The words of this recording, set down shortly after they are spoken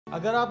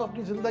अगर आप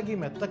अपनी ज़िंदगी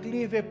में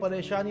तकलीफ़ें,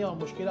 परेशानियां और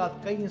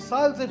मुश्किलात कई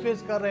साल से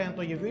फेस कर रहे हैं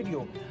तो ये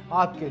वीडियो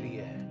आपके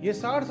लिए है। ये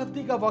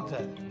 60-70 का वक्त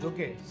है जो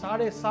कि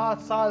 7.5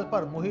 साल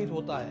पर मुहित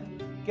होता है।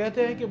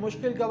 कहते हैं कि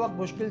मुश्किल का वक्त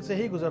मुश्किल से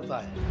ही गुजरता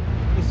है,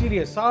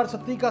 इसीलिए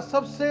 60-70 का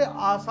सबसे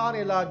आसान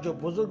इलाज, जो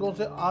बुजुर्गों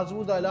से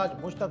आजमूदा इलाज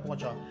मुझ तक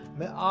पहुँचा,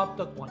 मैं आप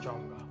तक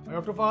पहुँचाऊँगा। मैं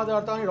डॉक्टर फहद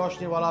अर्तानी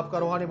रोशनीवाला, आपका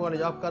रूहानी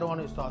मौलवी, आपका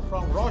रूहानी उस्ताद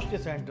फ्रॉम रोशनी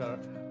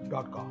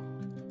सेंटर.com।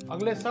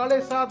 अगले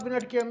 7.5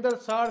 मिनट के अंदर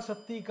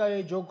 60-70 का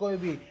ये जो कोई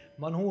भी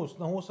मनहूस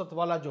नहूसत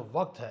वाला जो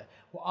वक्त है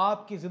वो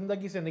आपकी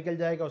ज़िंदगी से निकल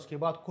जाएगा। उसके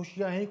बाद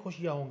खुशियाँ ही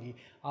खुशियाँ होंगी,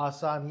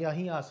 आसानियाँ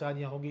ही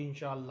आसानियाँ होंगी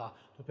इंशाअल्लाह।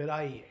 तो फिर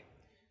आइए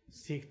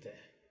सीखते हैं।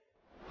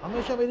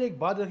 हमेशा मेरी एक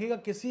बात रखिएगा,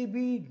 किसी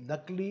भी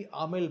नकली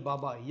आमिल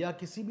बाबा या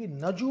किसी भी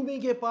नजूमी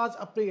के पास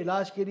अपने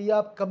इलाज के लिए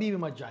आप कभी भी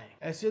मत जाएं।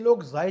 ऐसे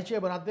लोग जायचे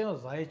बनाते हैं और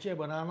जायचे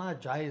बनाना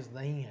जायज़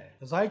नहीं है।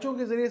 जायचों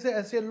के ज़रिए से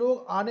ऐसे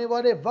लोग आने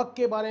वाले वक्त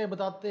के बारे में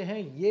बताते हैं,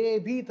 ये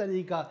भी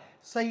तरीका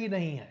सही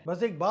नहीं है।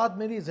 बस एक बात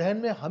मेरी जहन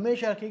में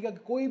हमेशा रखिएगा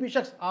कि कोई भी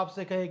शख्स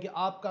आपसे कहे कि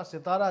आपका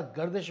सितारा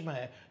गर्दिश में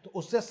है तो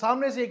उससे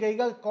सामने से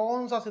कहिएगा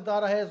कौन सा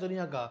सितारा है इस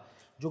दुनिया का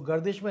जो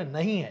गर्दिश में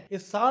नहीं है।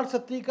 इस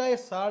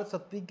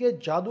 60-70 के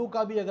जादू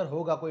का भी अगर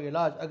होगा कोई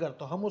इलाज अगर,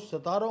 तो हम उस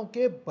सितारों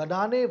के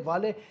बनाने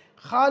वाले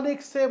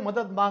खालिक से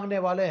मदद मांगने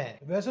वाले हैं।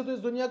 वैसे तो इस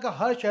दुनिया का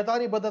हर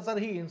शैतानी बदअसर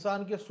ही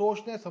इंसान के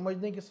सोचने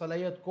समझने की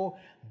सलाहियत को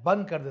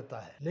बंद कर देता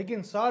है,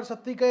 लेकिन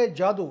 60-70 का ये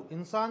जादू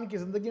इंसान की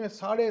जिंदगी में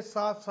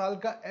 7.5 साल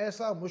का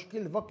ऐसा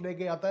मुश्किल वक्त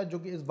लेके आता है जो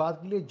कि इस बात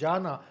के लिए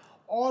जाना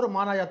और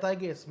माना जाता है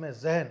कि इसमें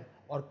जहन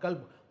और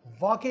कल्ब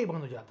वाकई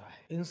बंद हो जाता है।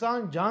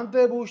 इंसान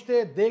जानते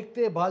बूझते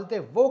देखते भालते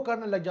वो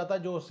करने लग जाता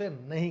है जो उसे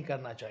नहीं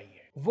करना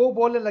चाहिए, वो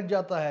बोलने लग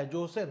जाता है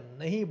जो उसे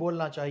नहीं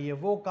बोलना चाहिए,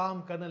 वो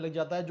काम करने लग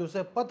जाता है जो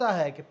उसे पता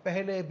है कि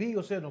पहले भी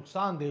उसे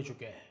नुकसान दे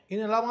चुके हैं।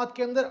 इन अलामात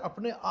के अंदर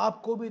अपने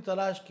आप को भी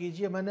तलाश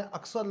कीजिए। मैंने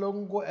अक्सर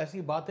लोगों को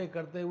ऐसी बातें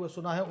करते हुए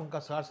सुना है, उनका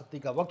 60-70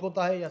 का वक्त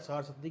होता है या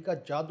 60-70 का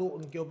जादू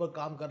उनके ऊपर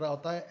काम कर रहा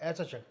होता है।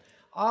 ऐसा शख्स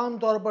आम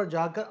तौर पर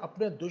जाकर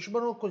अपने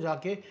दुश्मनों को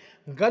जाके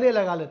गले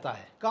लगा लेता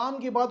है, काम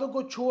की बातों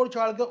को छोड़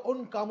छाड़ कर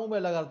उन कामों में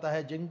लगाता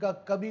है जिनका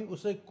कभी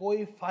उसे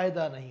कोई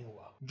फायदा नहीं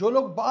हुआ। जो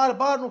लोग बार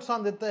बार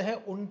नुकसान देते हैं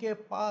उनके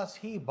पास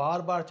ही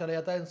बार बार चले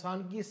जाता है।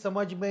 इंसान की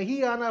समझ में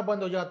ही आना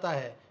बंद हो जाता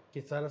है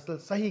कि दरअसल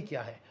सही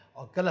क्या है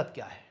और गलत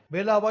क्या है।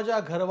 बेला वजह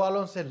घर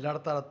वालों से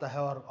लड़ता रहता है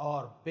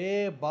और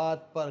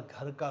बेबात पर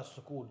घर का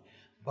सुकून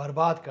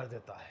बर्बाद कर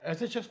देता है।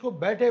 ऐसे शख्स को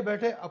बैठे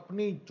बैठे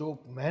अपनी जो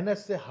मेहनत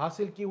से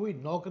हासिल की हुई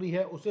नौकरी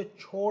है उसे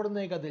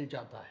छोड़ने का दिल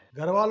चाहता है।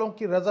 घर वालों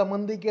की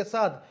रजामंदी के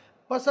साथ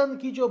पसंद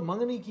की जो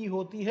मंगनी की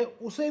होती है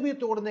उसे भी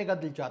तोड़ने का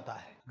दिल चाहता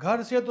है।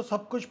 घर से तो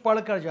सब कुछ पढ़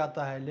कर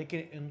जाता है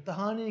लेकिन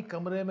इम्तहानी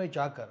कमरे में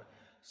जाकर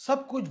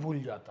सब कुछ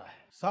भूल जाता है।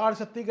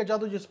 60-70 का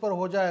जादू जिस पर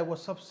हो जाए वो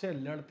सबसे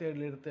लड़ते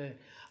लड़ते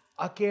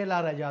अकेला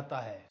रह जाता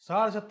है।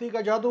 60-70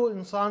 का जादू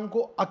इंसान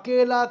को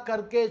अकेला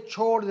करके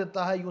छोड़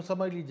देता है। यूँ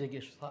समझ लीजिए कि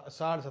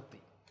 60-70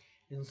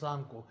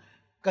 इंसान को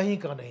कहीं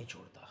का नहीं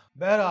छोड़ता।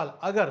 बहरहाल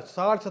अगर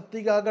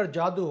 60-70 का अगर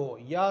जादू हो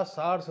या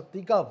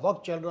 60-70 का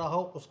वक्त चल रहा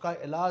हो, उसका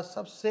इलाज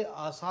सबसे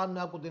आसान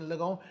मैं आपको दिन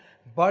लगाऊं,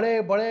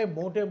 बड़े बड़े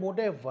मोटे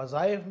मोटे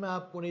वज़ाइफ मैं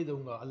आपको नहीं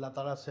दूंगा। अल्लाह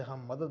ताला से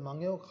हम मदद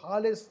मांगे और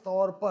खालिस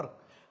तौर पर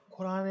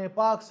कुरान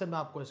पाक से मैं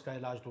आपको इसका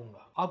इलाज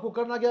दूंगा। आपको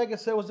करना क्या है कि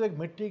सिर्फ एक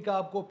मिट्टी का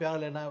आपको प्यार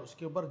लेना है,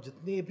 उसके ऊपर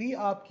जितनी भी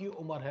आपकी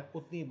उम्र है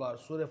उतनी बार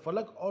सूरह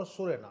फलक और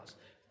सूरह नास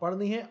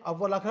पढ़नी है।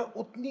 अव्वल आखिर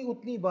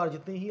उतनी बार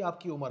जितनी ही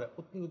आपकी उम्र है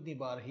उतनी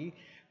बार ही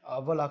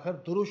अव्वल आखिर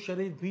दुरूद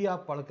शरीफ भी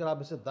आप पढ़कर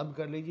आप इसे दम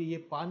कर लीजिए। ये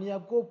पानी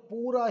आपको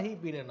पूरा ही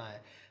पी लेना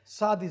है।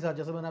 साथ ही साथ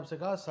जैसे मैंने आपसे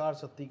कहा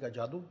 60-70 का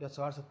जादू या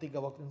 60-70 का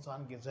वक्त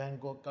इंसान के जहन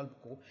को कल्ब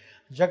को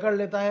जकड़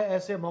लेता है।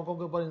 ऐसे मौक़ों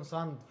के ऊपर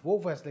इंसान वो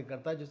फैसले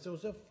करता है जिससे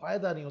उसे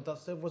फ़ायदा नहीं होता,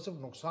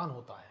 सिर्फ नुकसान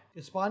होता है।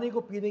 इस पानी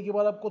को पीने के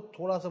बाद आपको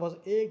थोड़ा सा बस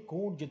एक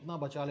घूंट जितना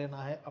बचा लेना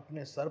है,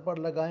 अपने सर पर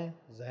लगाएं,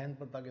 जहन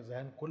पर, ताकि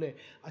जहन खुले,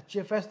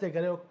 अच्छे फैसले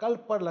करें और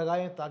कल्ब पर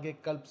लगाएं ताकि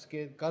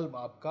कल्ब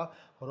आपका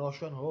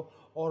रोशन हो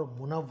और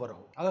मुनव्वर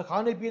हो। अगर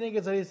खाने पीने के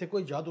ज़रिए से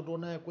कोई जादू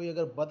टोना है, कोई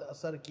अगर बद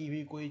असर की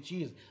हुई कोई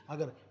चीज़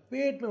अगर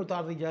पेट में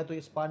उतार दी जाए तो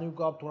इस पानी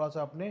को आप थोड़ा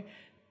सा अपने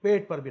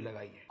पेट पर भी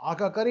लगाइए।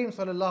 आका करीम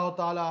सल्लल्लाहु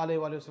ताला अलैहि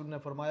वसल्लम ने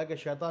फरमाया कि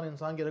शैतान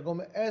इंसान की रगों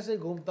में ऐसे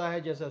घूमता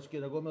है जैसे उसकी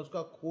रगों में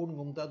उसका खून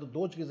घूमता है। तो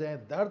दो चीज़ें हैं,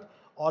 दर्द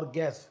और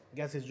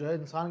गैसेस जो है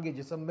इंसान के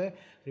जिस्म में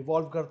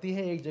रिवॉल्व करती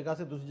है, एक जगह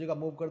से दूसरी जगह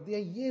मूव करती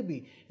है। ये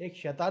भी एक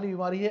शैतानी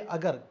बीमारी है।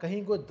 अगर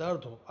कहीं कोई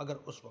दर्द हो अगर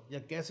उस वक्त या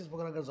गैसेस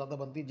वगैरह अगर ज़्यादा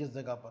बनती है जिस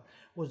जगह पर,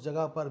 उस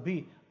जगह पर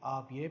भी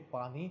आप ये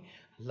पानी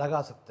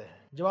लगा सकते हैं।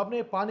 जब आपने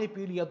ये पानी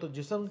पी लिया तो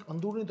जिस्म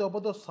अंदरूनी तौर पर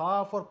तो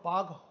साफ़ और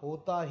पाक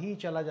होता ही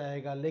चला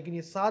जाएगा, लेकिन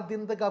ये 7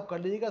 दिन तक आप कर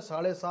लीजिएगा।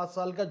 7.5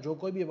 साल का जो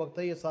कोई भी वक्त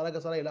है, ये सारा का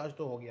सारा इलाज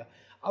तो हो गया।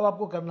 अब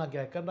आपको करना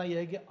क्या है? करना यह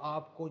है कि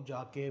आपको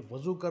जाके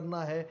वज़ू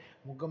करना है,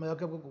 मुकम्मल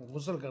जाके आपको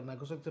गुस्ल करना है।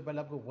 गुस्ल से पहले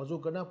आपको वज़ू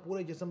करना है,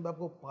 पूरे जिस्म पे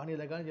आपको पानी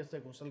लगाना, जैसे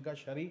गुस्ल का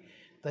शरई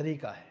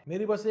तरीका है।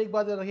 मेरी बस एक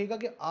बात याद रखिएगा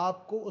कि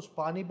आपको उस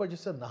पानी पर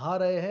जिससे नहा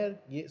रहे हैं,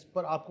 ये इस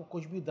पर आपको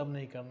कुछ भी दम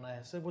नहीं करना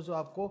है, सिर्फ उसे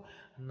आपको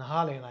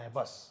नहा लेना है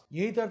बस।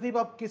 यही तरतीब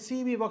आप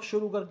किसी भी वक्त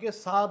शुरू करके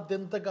 7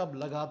 दिन तक आप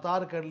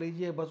लगातार कर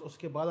लीजिए। बस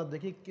उसके बाद आप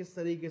देखिए किस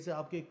तरीके से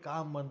आपके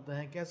काम बनते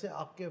हैं, कैसे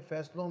आपके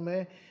फैसलों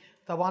में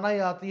तवानाई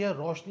आती है,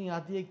 रोशनी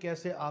आती है,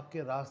 कैसे आपके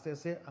रास्ते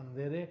से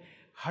अंधेरे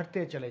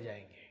हटते चले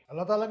जाएंगे।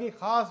 अल्लाह ताला की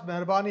ख़ास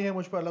मेहरबानी है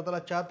मुझ पर। अल्लाह ताला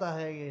चाहता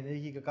है कि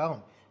नेकी का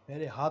काम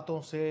मेरे हाथों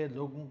से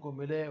लोगों को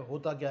मिले।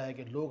 होता क्या है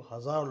कि लोग,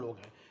 हज़ारों लोग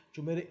हैं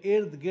जो मेरे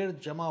इर्द गिर्द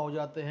जमा हो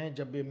जाते हैं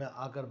जब भी मैं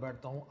आकर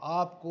बैठता हूँ।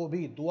 आपको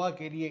भी दुआ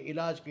के लिए,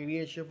 इलाज के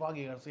लिए, शिफा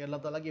के घर से अल्लाह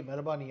ताला की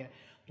मेहरबानी है,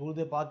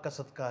 दुरूद पाक का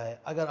सदका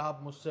है। अगर आप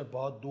मुझसे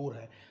बहुत दूर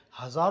हैं,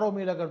 हज़ारों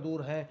मील अगर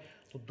दूर हैं,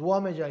 तो दुआ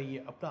में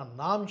जाइए, अपना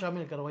नाम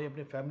शामिल करवाइए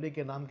अपनी फैमिली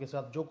के नाम के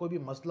साथ। जो कोई भी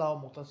मसला हो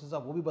मुख्तसर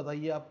वो भी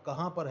बताइए, आप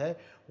कहाँ पर है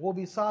वो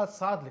भी साथ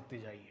साथ लिखते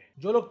जाइए।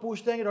 जो लोग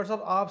पूछते हैं कि डॉक्टर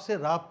साहब आपसे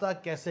रब्ता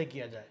कैसे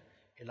किया जाए,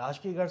 इलाज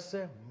की गर्ज से,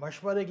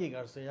 मशवरे की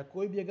गर्ज से, या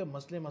कोई भी अगर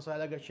मसले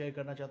मसाइल अगर शेयर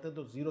करना चाहते हैं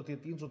तो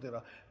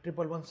 0313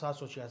 111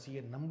 786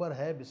 ये नंबर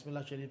है।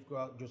 बिस्मिल्लाह शरीफ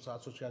का जो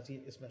 786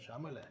 इसमें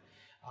शामिल है।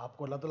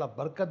 आपको अल्लाह ताला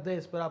बरकत दे,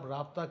 इस पर आप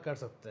रब्ता कर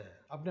सकते हैं।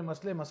 अपने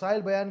मसले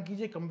मसाइल बयान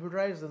कीजिए,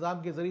 कंप्यूटराइज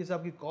निज़ाम के ज़रिए से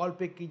आपकी कॉल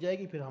पिक की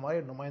जाएगी, फिर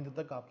हमारे नुमाइंदे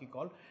तक आपकी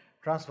कॉल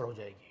ट्रांसफ़र हो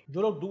जाएगी।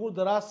 जो लोग दूर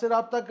दराज से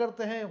रब्ता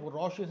करते हैं वो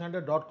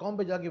roshnicentre.com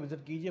पे जाके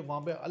विज़िट कीजिए।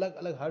 वहाँ पे अलग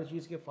अलग हर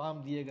चीज़ के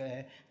फार्म दिए गए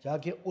हैं,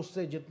 जाके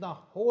उससे जितना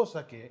हो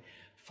सके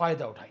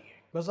फ़ायदा उठाइए।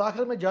 बस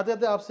आखिर में जाते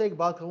जाते आपसे एक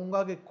बात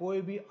कहूँगा कि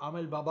कोई भी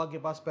आमिल बाबा के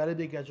पास पहले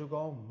भी कह चुका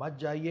हूँ, मत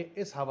जाइए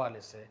इस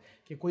हवाले से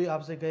कि कोई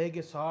आपसे कहे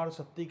कि साढ़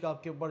सत्ती का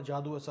आपके ऊपर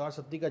जादू है, साढ़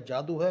सत्ती का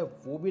जादू है,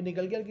 वो भी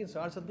निकल गया। लेकिन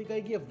साढ़ सत्ती का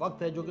एक ये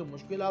वक्त है जो कि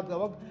मुश्किलात का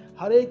वक्त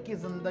हर एक की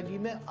ज़िंदगी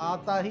में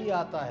आता ही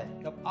आता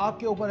है। अब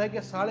आपके ऊपर है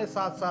कि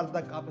 7.5 साल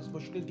तक आप इस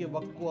मुश्किल के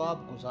वक्त को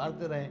आप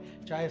गुजारते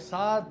रहें, चाहे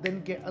 7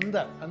 दिन के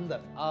अंदर अंदर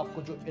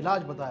आपको जो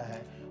इलाज बताया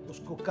है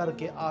उसको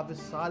करके आप इस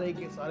सारे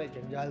के सारे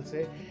जंजाल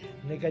से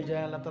निकल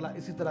जाएं। अल्लाह ताला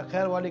इसी तरह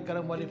खैर वाली,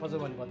 करम वाली, फजल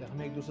वाली बातें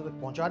हमें एक दूसरे तक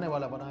पहुंचाने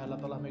वाला बनाए। अल्लाह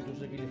ताला हमें एक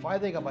दूसरे के लिए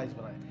फ़ायदे का बाइस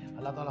बनाए।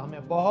 अल्लाह ताला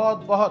हमें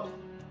बहुत बहुत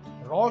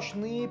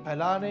रोशनी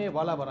फैलाने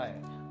वाला बनाए।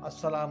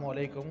 अस्सलामु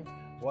अलैकुम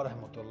व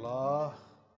रहमतुल्लाह।